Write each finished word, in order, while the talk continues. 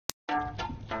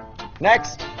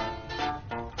Next.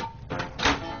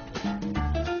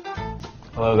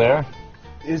 Hello there.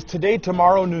 Is today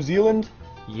tomorrow New Zealand?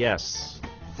 Yes.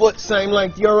 Foot same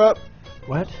length Europe.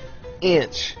 What?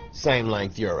 Inch same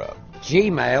length Europe.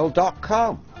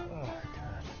 gmail.com.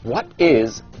 What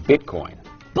is Bitcoin?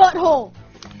 Butthole.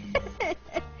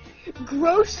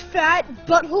 Gross, fat,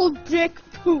 butthole, dick,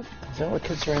 poop. Is that what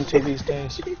kids are into these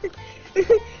days?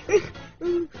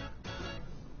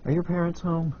 Are your parents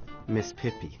home? Miss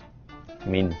Pippi.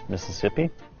 You mean Mississippi?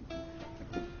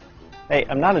 Hey,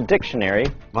 I'm not a dictionary.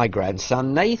 My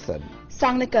grandson Nathan.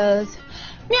 Song that goes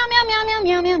meow meow meow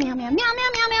meow meow meow meow meow meow meow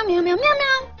meow meow meow meow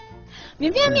meow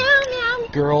meow meow meow.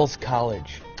 Girls'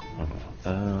 college.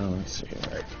 Let's see.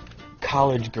 Right.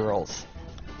 College girls.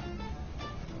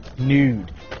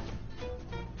 Nude.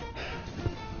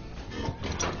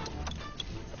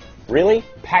 Really?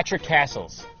 Patrick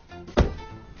Castles.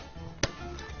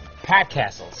 Pat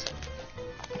Castles.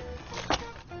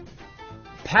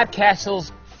 Pat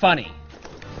Castles funny.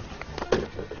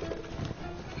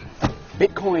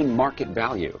 Bitcoin market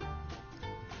value.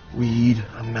 Weed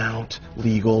amount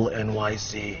legal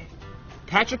NYC.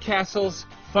 Patrick Castles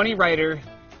funny writer,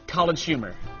 college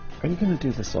humor. Are you going to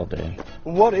do this all day?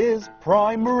 What is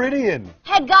prime meridian?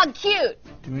 Head got cute.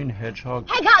 Do you mean hedgehog?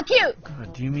 Head got cute.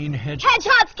 God, do you mean hedgehog?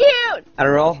 Hedgehog's cute.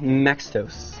 Adderall Max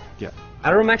Dose. Yeah.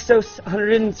 Adderall Max Dose,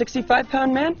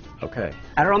 165-pound man. Okay.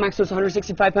 Adderall Max Dose,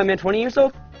 165-pound man, 20 years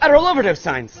old. Adderall overdose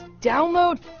signs.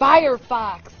 Download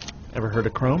Firefox. Ever heard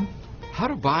of Chrome? How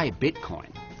to buy Bitcoin?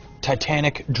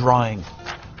 Titanic drawing.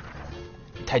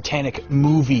 Titanic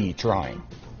movie drawing.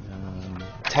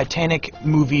 Titanic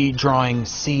movie drawing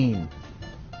scene.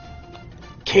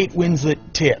 Kate Winslet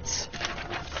tits.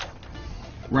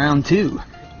 Round 2.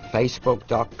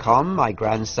 Facebook.com, my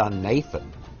grandson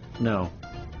Nathan. No.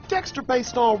 Dexter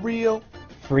based on real.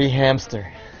 Free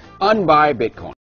hamster. Unbuy Bitcoin.